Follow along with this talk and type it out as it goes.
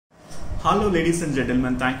Hello ladies and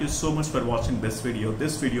gentlemen, thank you so much for watching this video.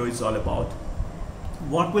 This video is all about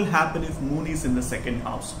what will happen if moon is in the second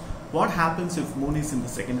house. What happens if moon is in the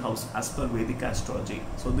second house as per Vedic astrology?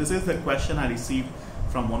 So this is the question I received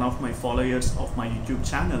from one of my followers of my YouTube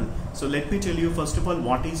channel. So let me tell you first of all,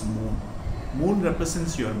 what is moon? Moon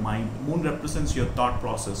represents your mind, moon represents your thought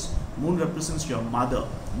process, moon represents your mother,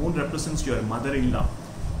 moon represents your mother-in-law,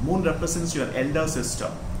 moon represents your elder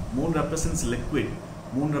sister, moon represents liquid,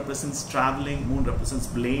 moon represents traveling, moon represents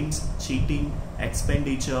blames, cheating,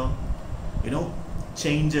 expenditure,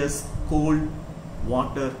 changes, cold,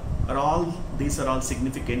 water, these are all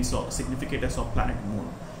significators of planet moon.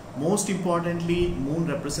 Most importantly, moon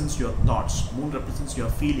represents your thoughts, moon represents your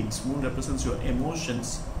feelings, moon represents your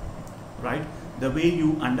emotions, right? The way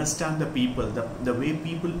you understand the people, the way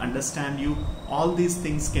people understand you, all these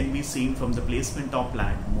things can be seen from the placement of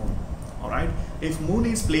planet moon. Alright, if moon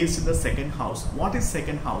is placed in the second house, what is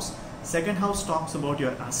second house? Second house talks about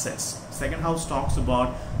your assets. Second house talks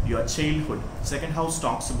about your childhood. Second house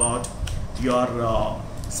talks about your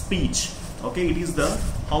speech. Okay, it is the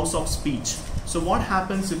house of speech. So what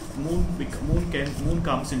happens if moon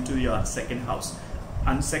comes into your second house?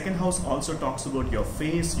 And second house also talks about your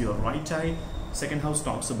face, your right eye. Second house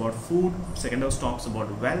talks about food. Second house talks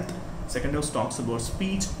about wealth. Second house talks about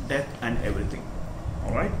speech, death, and everything.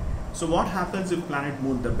 All right. So what happens if planet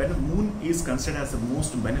moon? The moon is considered as the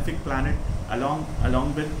most benefic planet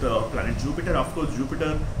along with planet Jupiter. Of course,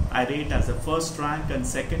 Jupiter I rate as the first rank, and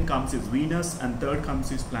second comes is Venus, and third comes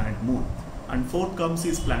is planet moon, and fourth comes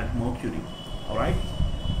is planet Mercury. All right.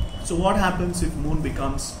 So what happens if moon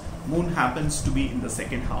happens to be in the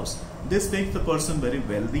second house? This makes the person very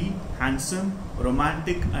wealthy, handsome,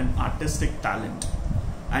 romantic, and artistic talent.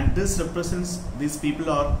 And this represents, these people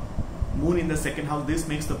are moon in the second house. This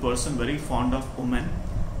makes the person very fond of women.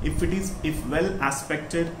 If well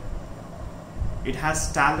aspected, it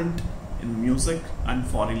has talent in music and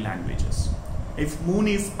foreign languages. If moon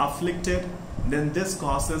is afflicted, then this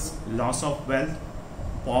causes loss of wealth,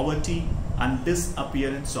 poverty, and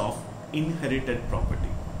disappearance of inherited property.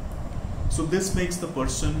 So this makes the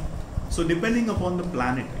person, so depending upon the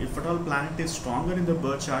planet, if at all planet is stronger in the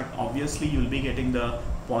birth chart, obviously you will be getting the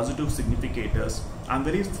positive significators. I'm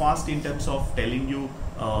very fast in terms of telling you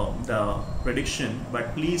the prediction,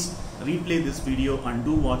 but please replay this video and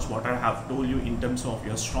do watch what I have told you in terms of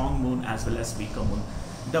your strong moon as well as weaker moon.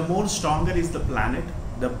 The more stronger is the planet,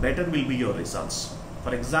 the better will be your results.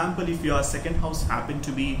 For example, if your second house happen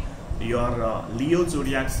to be your Leo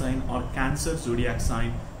zodiac sign or Cancer zodiac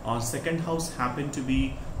sign, or second house happen to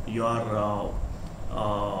be your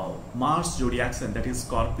Mars zodiac sign, that is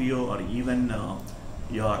Scorpio, or even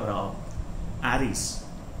your Aries,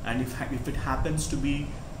 and if it happens to be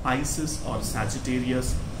Pisces or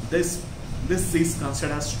Sagittarius, this is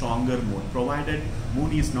considered as stronger moon, provided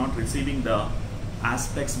moon is not receiving the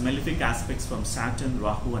aspects, malefic aspects from Saturn,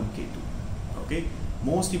 Rahu, and Ketu. Okay,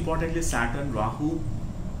 most importantly, Saturn, Rahu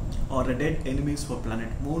are dead enemies for planet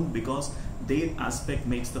moon because their aspect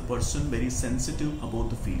makes the person very sensitive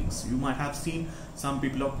about the feelings. You might have seen some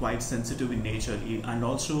people are quite sensitive in nature, and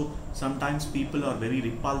also sometimes people are very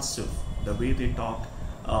repulsive. The way they talk,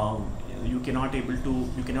 you cannot able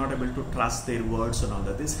to trust their words and all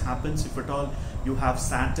that. This happens if at all you have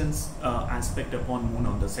Saturn's aspect upon moon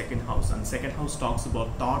on the second house, and second house talks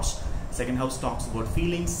about thoughts, second house talks about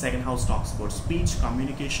feelings, second house talks about speech,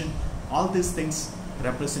 communication, all these things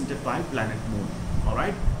represented by planet moon. All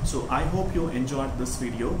right, so I hope you enjoyed this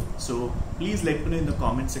video. So please let me know in the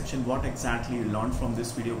comment section what exactly you learned from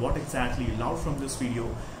this video, what exactly you loved from this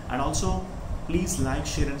video, and also please like,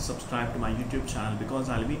 share, and subscribe to my YouTube channel, because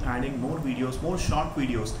I'll be adding more videos, more short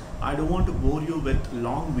videos. I don't want to bore you with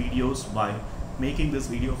long videos by making this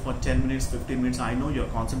video for 10 minutes, 15 minutes. I know your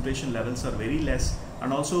concentration levels are very less,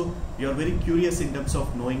 and also you're very curious in terms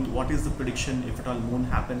of knowing what is the prediction if at all moon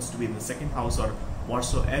happens to be in the second house or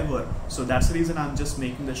whatsoever. So that's the reason I'm just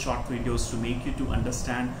making the short videos, to make you to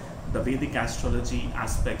understand the Vedic astrology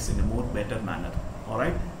aspects in a more better manner. All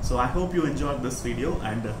right, so I hope you enjoyed this video,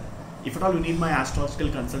 and if at all you need my astrological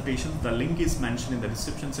consultation, the link is mentioned in the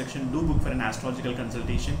description section. Do book for an astrological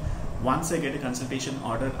consultation. Once I get a consultation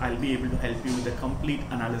order, I'll be able to help you with a complete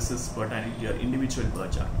analysis pertaining to your individual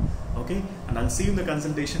birth chart. Okay, and I'll see you in the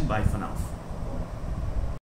consultation. Bye for now.